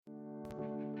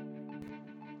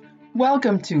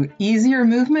Welcome to Easier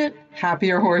Movement,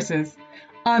 Happier Horses.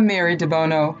 I'm Mary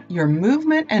DeBono, your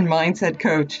movement and mindset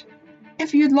coach.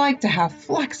 If you'd like to have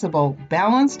flexible,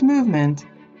 balanced movement,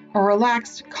 a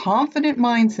relaxed, confident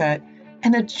mindset,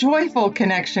 and a joyful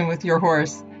connection with your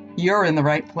horse, you're in the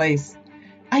right place.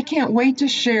 I can't wait to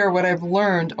share what I've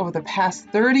learned over the past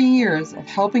 30 years of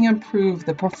helping improve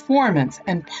the performance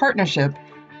and partnership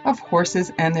of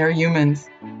horses and their humans.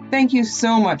 Thank you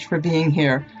so much for being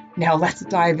here. Now let's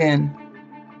dive in.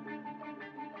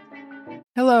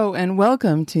 Hello and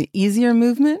welcome to Easier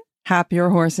Movement, Happier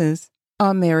Horses.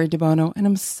 I'm Mary DeBono and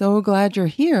I'm so glad you're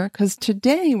here because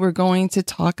today we're going to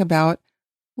talk about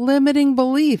limiting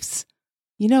beliefs.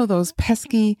 You know, those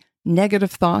pesky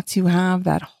negative thoughts you have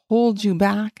that hold you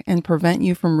back and prevent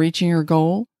you from reaching your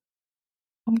goal.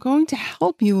 I'm going to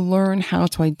help you learn how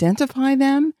to identify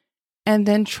them and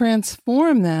then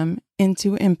transform them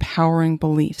into empowering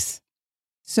beliefs.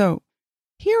 So,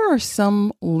 here are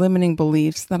some limiting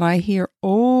beliefs that I hear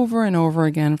over and over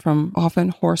again from often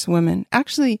horsewomen,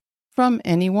 actually from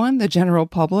anyone, the general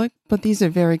public, but these are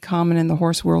very common in the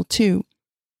horse world too.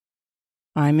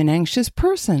 I'm an anxious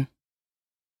person.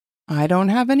 I don't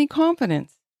have any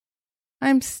confidence.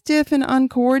 I'm stiff and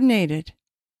uncoordinated.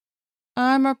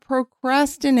 I'm a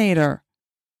procrastinator.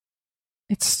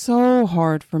 It's so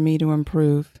hard for me to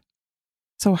improve.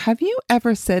 So have you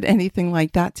ever said anything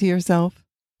like that to yourself?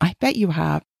 I bet you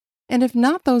have. And if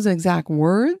not those exact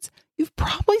words, you've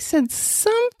probably said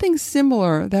something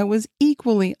similar that was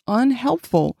equally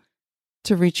unhelpful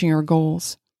to reaching your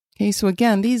goals. Okay, so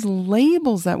again, these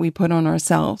labels that we put on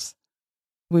ourselves,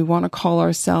 we want to call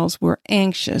ourselves, we're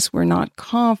anxious, we're not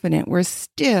confident, we're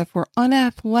stiff, we're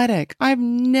unathletic. I've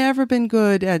never been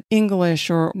good at English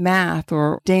or math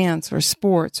or dance or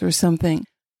sports or something.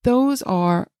 Those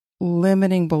are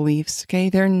limiting beliefs, okay?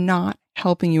 They're not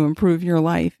helping you improve your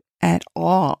life at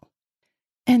all.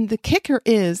 And the kicker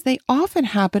is they often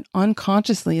happen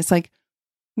unconsciously. It's like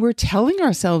we're telling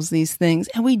ourselves these things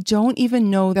and we don't even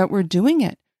know that we're doing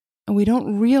it. And we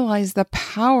don't realize the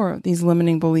power these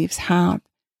limiting beliefs have.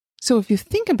 So if you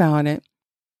think about it,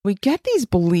 we get these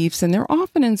beliefs and they're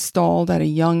often installed at a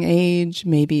young age.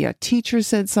 Maybe a teacher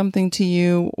said something to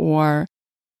you, or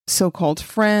so-called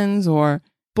friends, or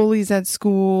bullies at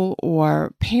school,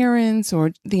 or parents,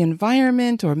 or the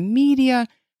environment, or media.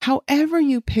 However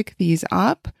you pick these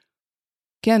up,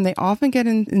 again, they often get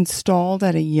installed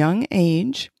at a young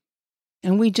age,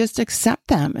 and we just accept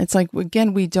them. It's like,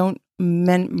 again,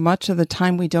 much of the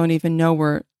time, we don't even know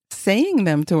we're saying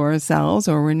them to ourselves,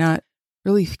 or we're not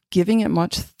really giving it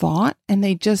much thought, and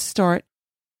they just start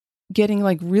getting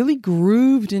like really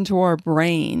grooved into our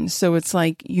brain. So it's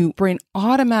like your brain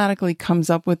automatically comes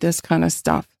up with this kind of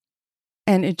stuff.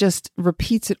 And it just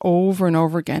repeats it over and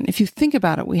over again. If you think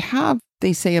about it, we have,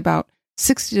 they say, about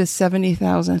 60 to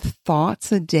 70,000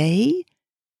 thoughts a day.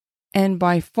 And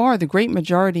by far, the great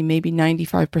majority, maybe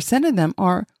 95% of them,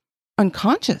 are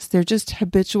unconscious. They're just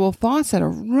habitual thoughts that are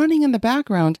running in the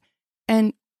background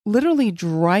and literally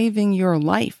driving your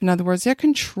life. In other words, they're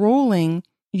controlling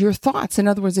your thoughts. In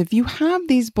other words, if you have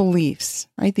these beliefs,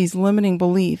 right, these limiting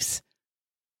beliefs,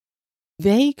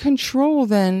 they control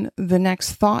then the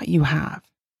next thought you have.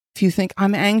 If you think,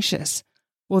 I'm anxious,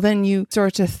 well, then you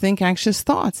start to think anxious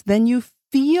thoughts. Then you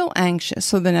feel anxious.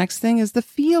 So the next thing is the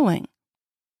feeling.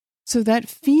 So that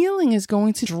feeling is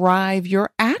going to drive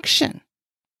your action.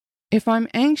 If I'm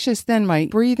anxious, then my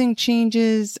breathing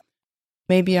changes.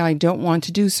 Maybe I don't want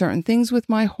to do certain things with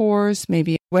my horse.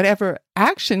 Maybe whatever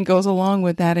action goes along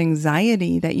with that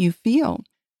anxiety that you feel.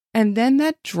 And then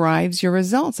that drives your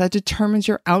results. That determines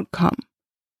your outcome.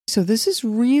 So this is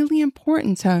really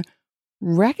important to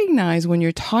recognize when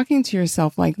you're talking to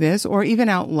yourself like this, or even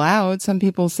out loud. Some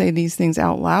people say these things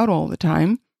out loud all the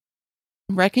time.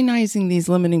 Recognizing these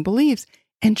limiting beliefs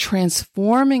and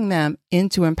transforming them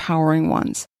into empowering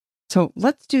ones. So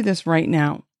let's do this right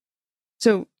now.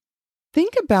 So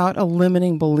think about a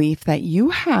limiting belief that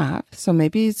you have. So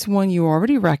maybe it's one you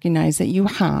already recognize that you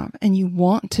have and you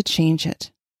want to change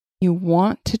it. You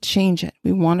want to change it.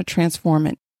 We want to transform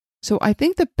it. So I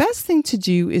think the best thing to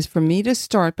do is for me to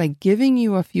start by giving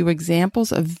you a few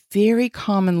examples of very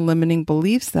common limiting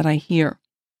beliefs that I hear.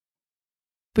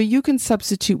 But you can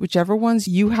substitute whichever ones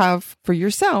you have for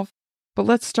yourself. But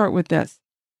let's start with this.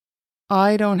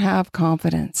 I don't have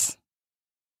confidence.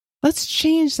 Let's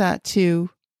change that to,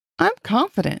 I'm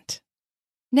confident.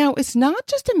 Now, it's not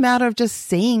just a matter of just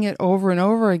saying it over and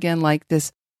over again like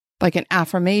this, like an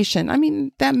affirmation. I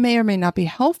mean, that may or may not be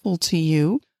helpful to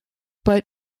you, but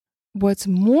what's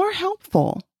more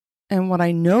helpful and what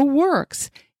I know works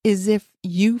is if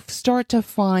you start to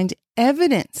find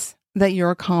evidence that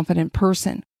you're a confident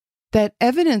person. That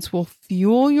evidence will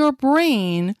fuel your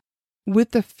brain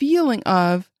with the feeling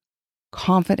of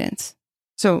confidence.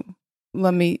 So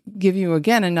let me give you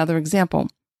again another example.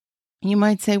 You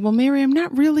might say, well, Mary, I'm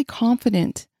not really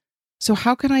confident. So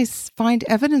how can I find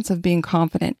evidence of being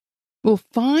confident? We'll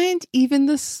find even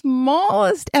the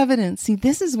smallest evidence. See,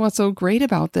 this is what's so great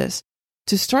about this.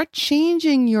 To start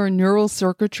changing your neural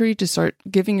circuitry, to start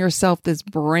giving yourself this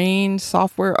brain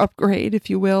software upgrade, if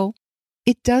you will,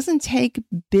 it doesn't take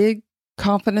big,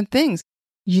 confident things.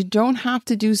 You don't have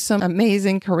to do some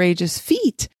amazing, courageous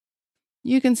feat.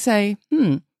 You can say,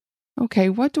 okay,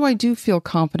 what do I do feel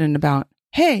confident about?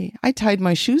 Hey, I tied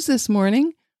my shoes this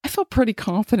morning. I felt pretty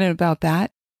confident about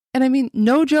that. And I mean,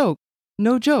 no joke.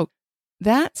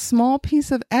 That small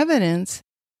piece of evidence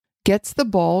gets the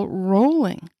ball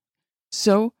rolling.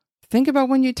 So think about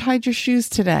when you tied your shoes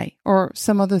today or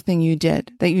some other thing you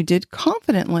did that you did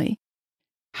confidently.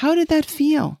 How did that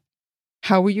feel?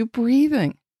 How were you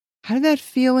breathing? How did that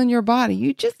feel in your body?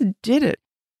 You just did it.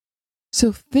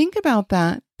 So think about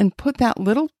that and put that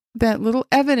little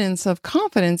evidence of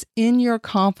confidence in your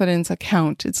confidence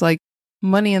account. It's like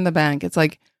money in the bank. It's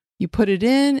like you put it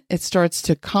in, it starts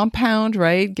to compound,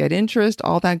 right? Get interest,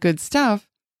 all that good stuff.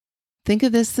 Think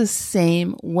of this the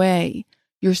same way.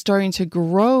 You're starting to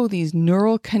grow these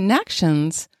neural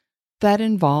connections that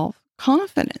involve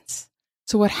confidence.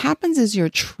 So what happens is you're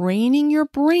training your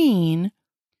brain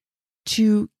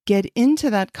to get into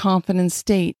that confident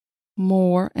state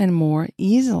more and more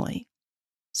easily.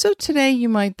 So today you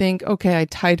might think, okay, I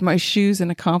tied my shoes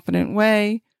in a confident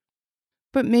way,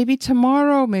 but maybe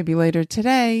tomorrow, maybe later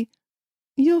today,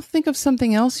 you'll think of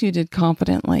something else you did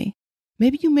confidently.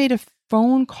 Maybe you made a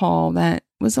phone call that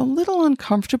was a little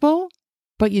uncomfortable,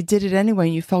 but you did it anyway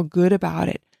and you felt good about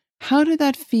it. How did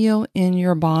that feel in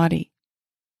your body?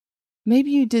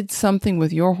 Maybe you did something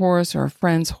with your horse or a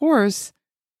friend's horse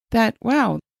that,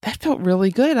 wow, that felt really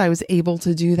good. I was able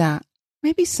to do that.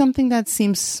 Maybe something that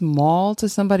seems small to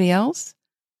somebody else,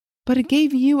 but it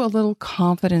gave you a little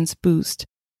confidence boost.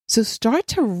 So start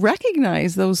to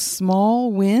recognize those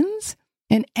small wins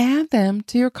and add them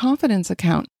to your confidence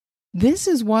account. This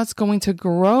is what's going to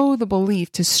grow the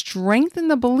belief, to strengthen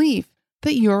the belief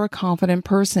that you're a confident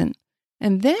person.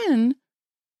 And then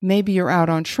maybe you're out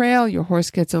on trail, your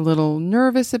horse gets a little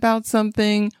nervous about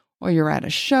something, or you're at a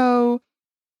show.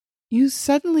 You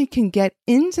suddenly can get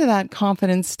into that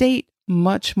confident state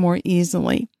much more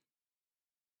easily.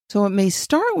 So it may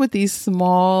start with these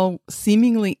small,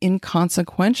 seemingly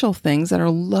inconsequential things that are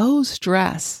low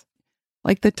stress,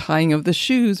 like the tying of the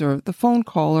shoes or the phone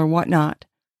call or whatnot.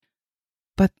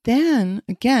 But then,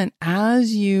 again,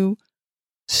 as you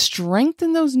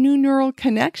strengthen those new neural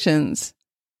connections,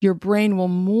 your brain will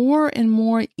more and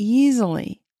more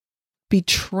easily be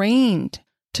trained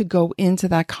to go into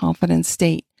that confident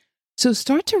state. So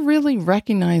start to really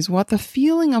recognize what the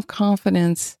feeling of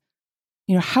confidence,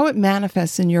 how it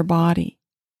manifests in your body,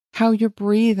 how you're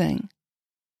breathing,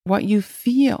 what you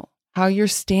feel, how you're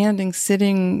standing,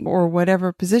 sitting, or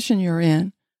whatever position you're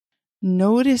in.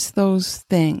 Notice those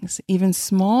things, even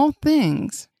small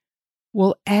things,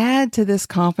 will add to this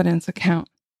confidence account.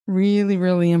 Really,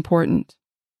 really important.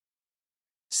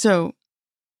 So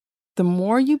the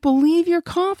more you believe you're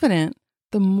confident,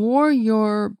 the more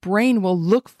your brain will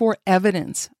look for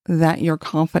evidence that you're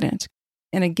confident.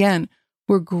 And again,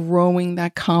 we're growing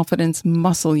that confidence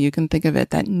muscle, you can think of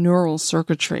it, that neural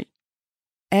circuitry.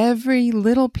 Every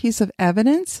little piece of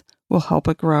evidence will help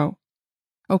it grow.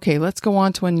 Okay, let's go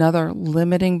on to another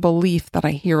limiting belief that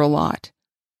I hear a lot.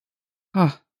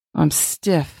 I'm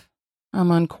stiff.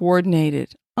 I'm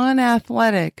uncoordinated,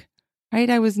 unathletic, right?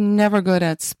 I was never good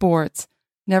at sports,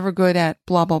 never good at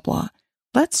blah, blah, blah.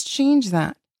 Let's change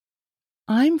that.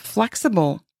 I'm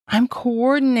flexible. I'm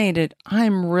coordinated.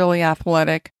 I'm really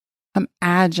athletic. I'm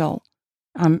agile.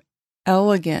 I'm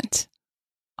elegant.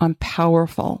 I'm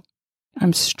powerful.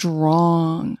 I'm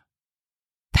strong.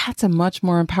 That's a much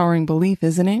more empowering belief,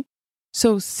 isn't it?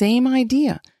 So same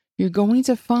idea. You're going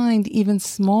to find even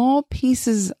small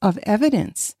pieces of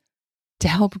evidence to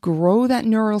help grow that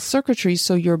neural circuitry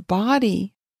so your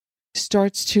body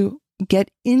starts to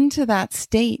get into that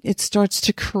state. It starts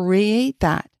to create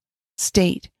that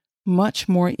state much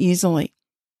more easily.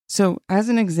 So as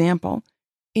an example,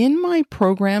 in my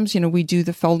programs, we do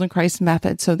the Feldenkrais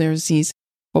method. So there's these,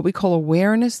 what we call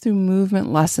awareness through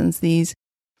movement lessons.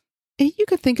 You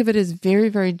could think of it as very,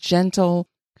 very gentle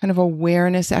kind of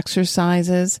awareness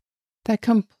exercises that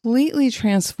completely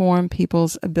transform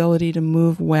people's ability to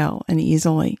move well and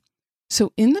easily.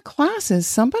 So in the classes,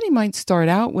 somebody might start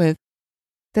out with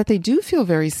that they do feel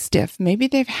very stiff. Maybe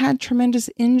they've had tremendous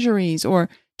injuries or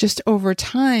just over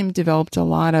time developed a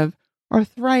lot of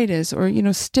arthritis or,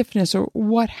 stiffness or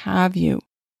what have you.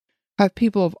 I have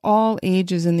people of all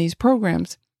ages in these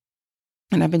programs.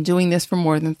 And I've been doing this for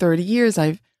more than 30 years.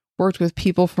 I've worked with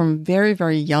people from very,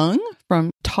 very young,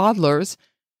 from toddlers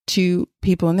to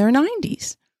people in their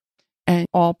 90s and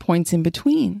all points in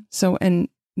between. So, and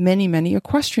many, many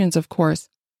equestrians, of course.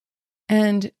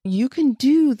 And you can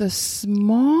do the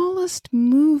smallest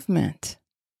movement,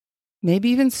 maybe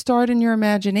even start in your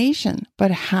imagination,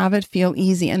 but have it feel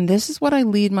easy. And this is what I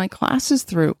lead my classes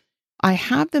through. I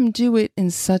have them do it in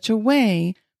such a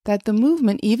way that the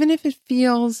movement, even if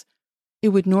it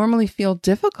would normally feel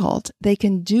difficult, they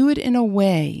can do it in a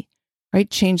way, right?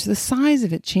 Change the size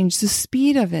of it, change the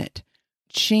speed of it,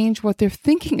 change what they're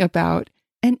thinking about,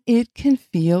 and it can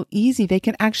feel easy. They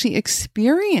can actually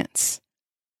experience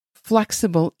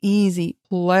flexible, easy,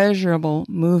 pleasurable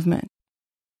movement.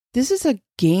 This is a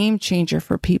game changer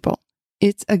for people.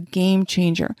 It's a game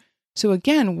changer. So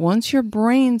again, once your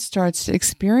brain starts to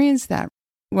experience that,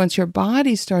 once your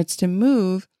body starts to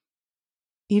move,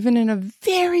 even in a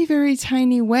very, very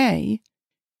tiny way,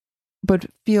 but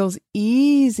feels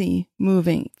easy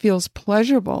moving, feels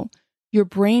pleasurable, your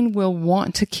brain will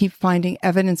want to keep finding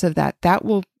evidence of that. That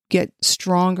will get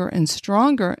stronger and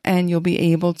stronger, and you'll be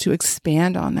able to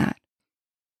expand on that.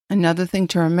 Another thing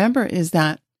to remember is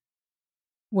that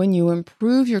when you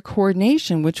improve your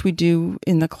coordination, which we do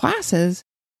in the classes,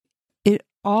 it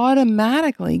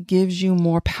automatically gives you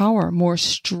more power, more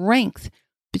strength,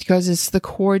 because it's the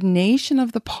coordination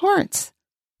of the parts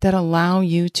that allow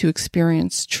you to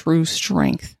experience true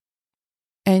strength.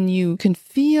 And you can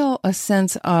feel a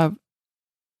sense of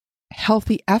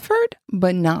healthy effort,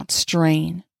 but not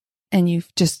strain. And you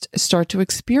just start to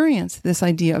experience this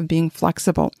idea of being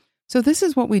flexible. So this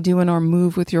is what we do in our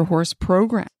Move with Your Horse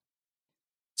program.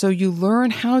 So you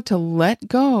learn how to let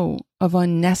go of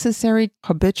unnecessary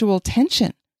habitual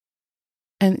tension.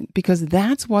 And because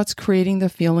that's what's creating the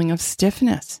feeling of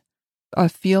stiffness, a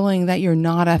feeling that you're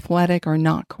not athletic or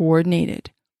not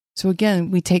coordinated. So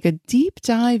again, we take a deep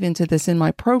dive into this in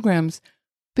my programs,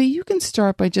 but you can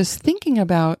start by just thinking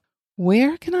about,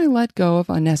 where can I let go of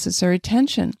unnecessary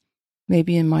tension?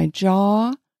 Maybe in my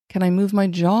jaw. Can I move my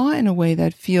jaw in a way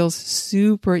that feels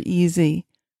super easy?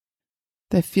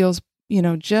 That feels,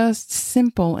 just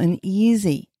simple and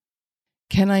easy?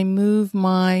 Can I move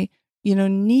my,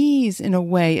 knees in a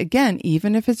way, again,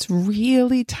 even if it's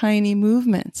really tiny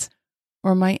movements,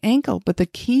 or my ankle? But the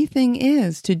key thing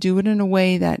is to do it in a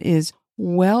way that is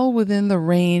well within the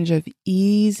range of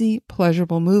easy,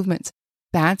 pleasurable movements.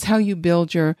 That's how you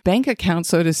build your bank account,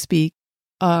 so to speak,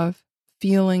 of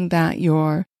feeling that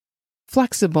you're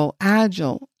flexible,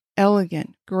 agile,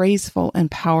 elegant, graceful,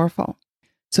 and powerful.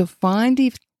 So find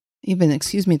even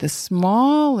the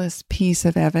smallest piece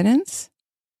of evidence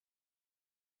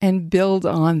and build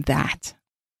on that.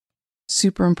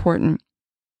 Super important.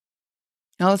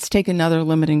 Now let's take another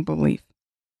limiting belief.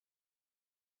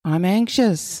 I'm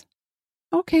anxious.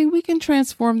 Okay, we can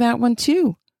transform that one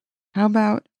too. How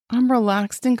about I'm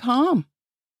relaxed and calm?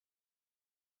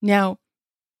 Now,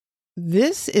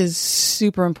 this is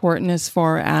super important as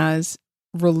far as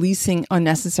releasing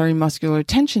unnecessary muscular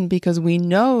tension, because we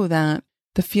know that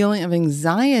the feeling of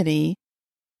anxiety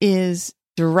is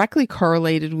directly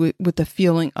correlated with the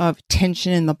feeling of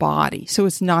tension in the body. So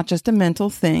it's not just a mental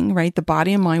thing, right? The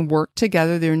body and mind work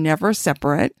together. They're never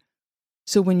separate.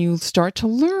 So when you start to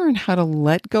learn how to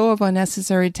let go of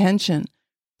unnecessary tension,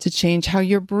 to change how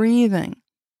you're breathing,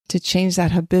 to change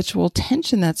that habitual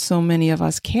tension that so many of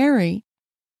us carry,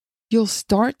 you'll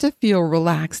start to feel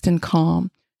relaxed and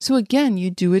calm. So again, you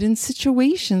do it in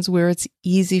situations where it's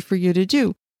easy for you to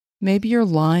do. Maybe you're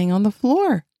lying on the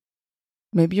floor.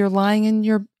 Maybe you're lying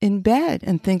in bed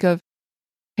and think of,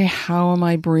 hey, how am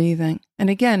I breathing? And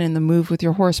again, in the Move with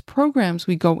Your Horse programs,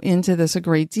 we go into this a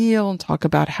great deal and talk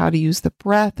about how to use the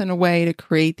breath in a way to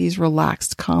create these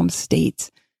relaxed, calm states.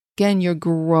 Again, you're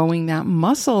growing that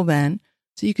muscle then,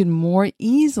 so you can more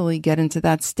easily get into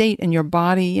that state, and your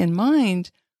body and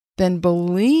mind then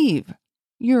believe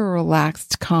you're a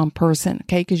relaxed, calm person,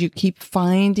 okay? Because you keep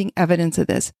finding evidence of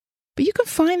this. But you can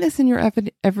find this in your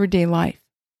everyday life.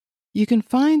 You can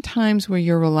find times where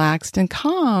you're relaxed and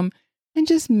calm and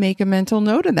just make a mental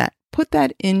note of that. Put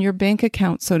that in your bank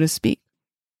account, so to speak.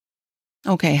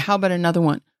 Okay, how about another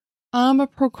one? I'm a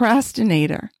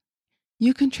procrastinator.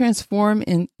 You can transform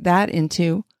that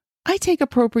into, I take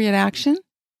appropriate action.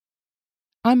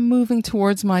 I'm moving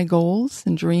towards my goals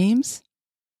and dreams.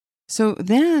 So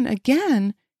then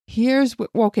again,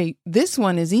 this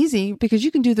one is easy because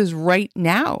you can do this right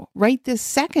now, right this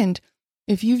second.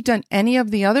 If you've done any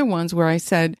of the other ones where I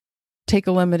said, take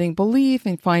a limiting belief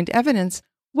and find evidence,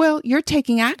 well, you're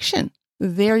taking action.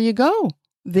 there you go.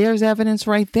 There's evidence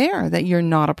right there that you're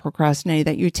not a procrastinator,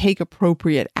 that you take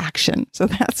appropriate action. So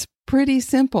that's pretty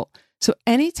simple. So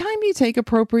anytime you take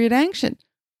appropriate action,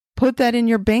 put that in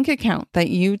your bank account that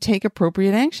you take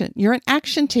appropriate action. You're an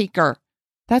action taker.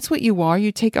 That's what you are.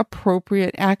 You take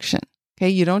appropriate action. Okay.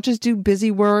 You don't just do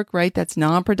busy work, right? That's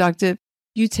non-productive.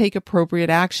 You take appropriate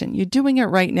action. You're doing it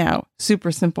right now.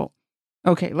 Super simple.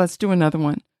 Okay. Let's do another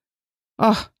one.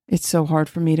 Oh, it's so hard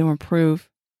for me to improve.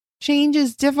 Change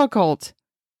is difficult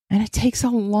and it takes a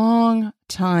long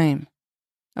time.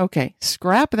 Okay.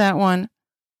 Scrap that one.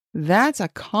 That's a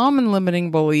common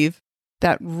limiting belief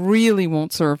that really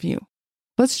won't serve you.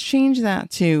 Let's change that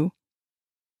to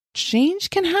change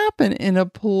can happen in a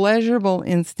pleasurable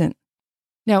instant.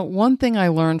 Now, one thing I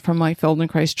learned from my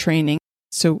Feldenkrais training,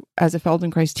 so as a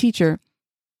Feldenkrais teacher,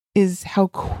 is how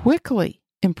quickly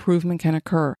improvement can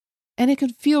occur. And it can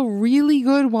feel really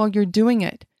good while you're doing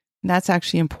it. And that's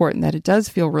actually important that it does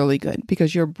feel really good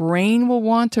because your brain will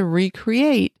want to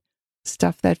recreate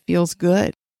stuff that feels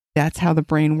good. That's how the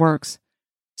brain works.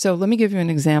 So let me give you an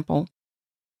example.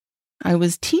 I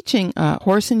was teaching a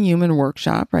horse and human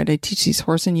workshop, right? I teach these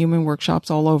horse and human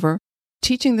workshops all over.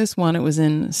 Teaching this one, it was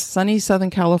in sunny Southern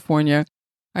California.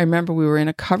 I remember we were in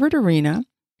a covered arena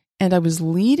and I was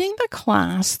leading the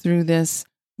class through this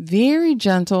very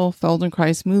gentle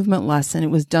Feldenkrais movement lesson.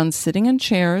 It was done sitting in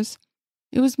chairs.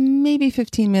 It was maybe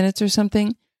 15 minutes or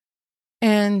something.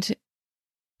 And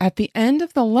at the end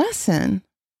of the lesson,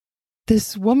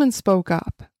 this woman spoke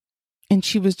up and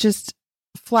she was just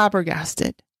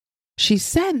flabbergasted. She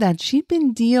said that she'd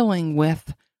been dealing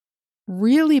with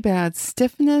really bad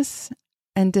stiffness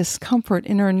and discomfort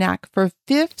in her neck for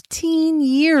 15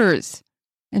 years.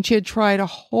 And she had tried a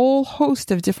whole host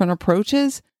of different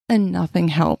approaches and nothing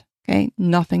helped. Okay,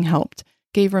 nothing helped.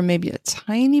 Gave her maybe a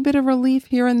tiny bit of relief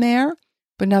here and there,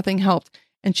 but nothing helped.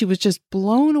 And she was just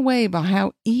blown away by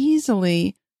how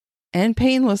easily and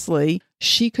painlessly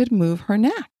she could move her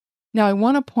neck. Now, I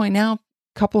want to point out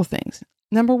a couple of things.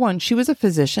 Number one, she was a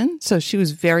physician, so she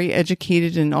was very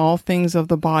educated in all things of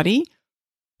the body,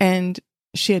 and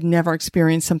she had never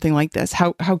experienced something like this,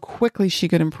 how quickly she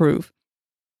could improve.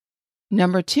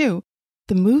 Number two,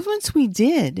 the movements we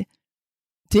didn't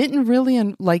really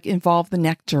involve the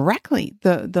neck directly.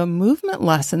 The movement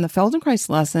lesson, the Feldenkrais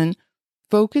lesson,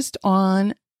 focused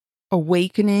on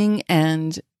awakening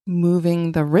and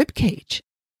moving the rib cage,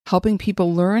 helping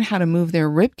people learn how to move their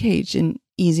rib cage in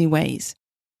easy ways.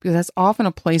 Because that's often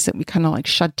a place that we kind of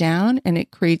shut down and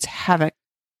it creates havoc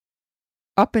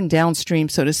up and downstream,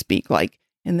 so to speak, like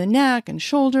in the neck and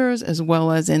shoulders, as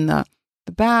well as in the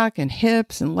back and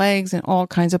hips and legs and all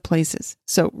kinds of places.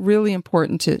 So really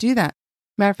important to do that.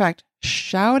 Matter of fact,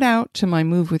 shout out to my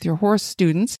Move with Your Horse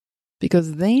students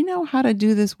because they know how to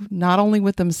do this not only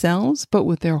with themselves, but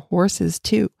with their horses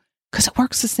too. Because it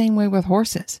works the same way with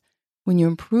horses. When you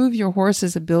improve your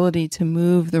horse's ability to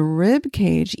move the rib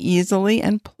cage easily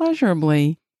and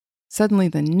pleasurably, suddenly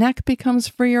the neck becomes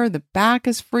freer, the back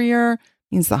is freer,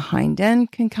 means the hind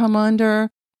end can come under,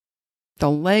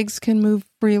 the legs can move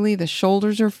freely, the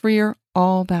shoulders are freer,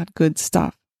 all that good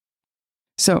stuff.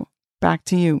 So back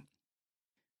to you.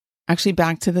 Actually,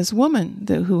 back to this woman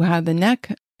who had the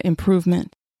neck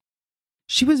improvement.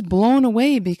 She was blown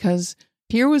away because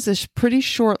here was a pretty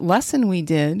short lesson we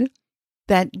did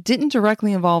that didn't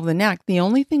directly involve the neck. The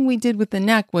only thing we did with the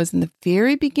neck was in the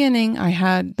very beginning, I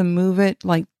had them move it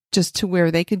just to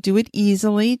where they could do it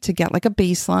easily to get a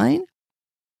baseline.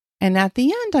 And at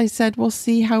the end, I said, we'll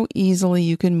see how easily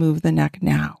you can move the neck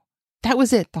now. That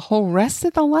was it. The whole rest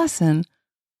of the lesson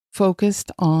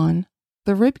focused on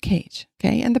the rib cage,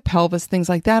 okay, and the pelvis, things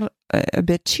like that a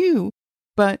bit too.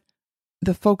 But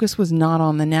the focus was not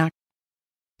on the neck.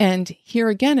 And here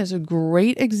again is a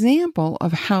great example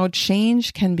of how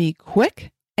change can be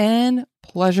quick and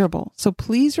pleasurable. So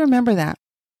please remember that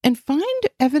and find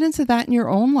evidence of that in your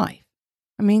own life.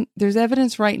 I mean, there's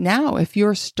evidence right now. If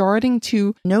you're starting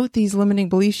to note these limiting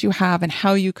beliefs you have and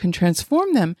how you can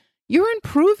transform them, you're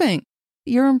improving.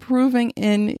 You're improving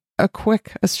in a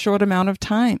short amount of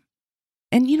time.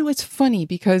 And it's funny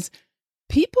because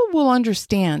people will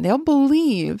understand, they'll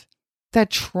believe that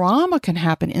trauma can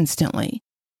happen instantly.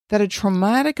 That a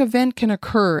traumatic event can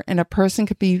occur and a person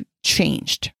could be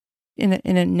changed in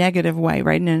a negative way,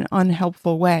 right? In an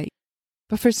unhelpful way.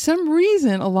 But for some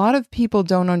reason, a lot of people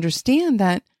don't understand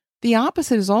that the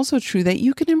opposite is also true, that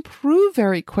you can improve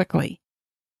very quickly.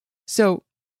 So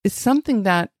it's something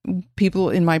that people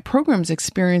in my programs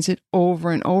experience it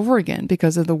over and over again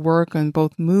because of the work on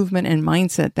both movement and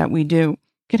mindset that we do.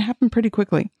 It can happen pretty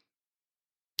quickly.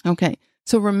 Okay,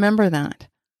 so remember that.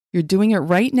 You're doing it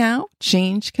right now.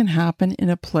 Change can happen in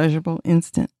a pleasurable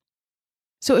instant.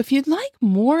 So if you'd like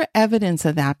more evidence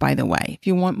of that, by the way, if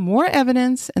you want more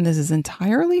evidence, and this is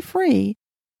entirely free,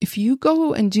 if you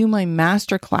go and do my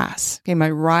masterclass, my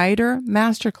rider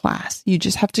masterclass, you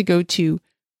just have to go to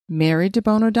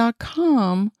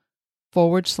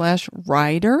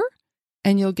marydebono.com/rider,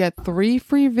 and you'll get 3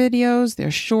 free videos.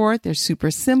 They're short, they're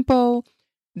super simple,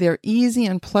 they're easy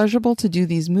and pleasurable to do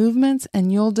these movements,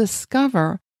 and you'll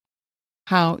discover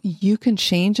how you can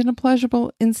change in a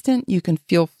pleasurable instant. You can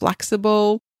feel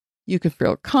flexible. You can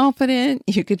feel confident.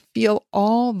 You could feel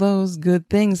all those good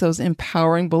things, those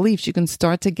empowering beliefs. You can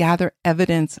start to gather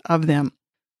evidence of them.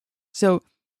 So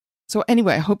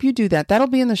anyway, I hope you do that. That'll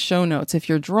be in the show notes. If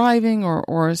you're driving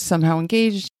or somehow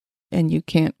engaged and you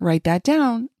can't write that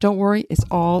down, don't worry. It's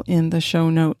all in the show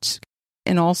notes.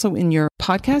 And also in your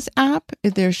podcast app,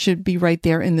 there should be right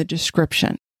there in the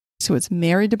description. So it's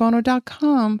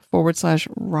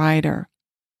marydebono.com/rider.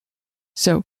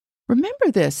 So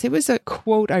remember this. It was a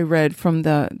quote I read from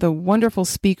the wonderful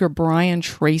speaker, Brian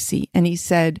Tracy. And he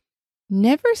said,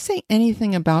 never say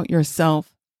anything about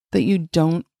yourself that you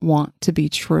don't want to be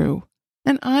true.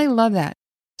 And I love that.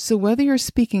 So whether you're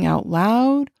speaking out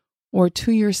loud or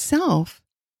to yourself,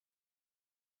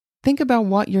 think about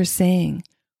what you're saying.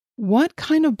 What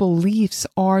kind of beliefs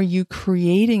are you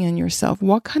creating in yourself?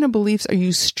 What kind of beliefs are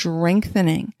you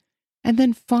strengthening? And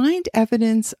then find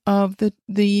evidence of the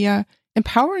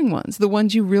empowering ones, the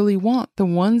ones you really want, the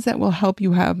ones that will help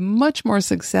you have much more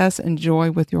success and joy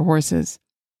with your horses.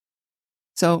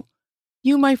 So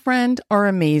you, my friend, are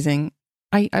amazing.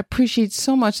 I appreciate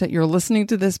so much that you're listening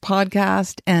to this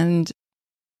podcast, and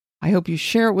I hope you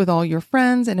share it with all your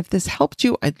friends. And if this helped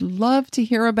you, I'd love to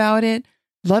hear about it.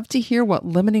 Love to hear what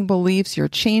limiting beliefs you're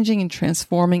changing and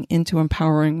transforming into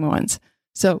empowering ones.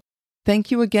 So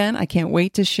thank you again. I can't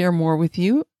wait to share more with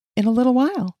you in a little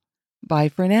while. Bye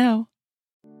for now.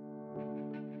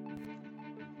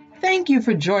 Thank you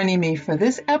for joining me for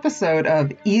this episode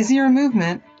of Easier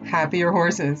Movement, Happier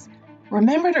Horses.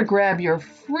 Remember to grab your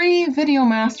free video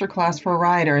masterclass for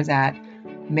riders at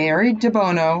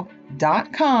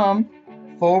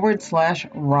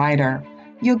marydebono.com/rider.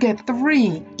 You'll get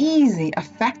 3 easy,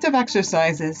 effective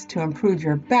exercises to improve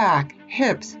your back,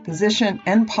 hips, position,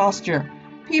 and posture.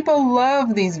 People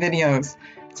love these videos.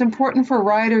 It's important for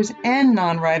riders and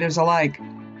non-riders alike.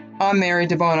 I'm Mary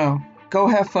DeBono. Go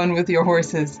have fun with your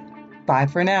horses. Bye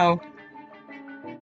for now.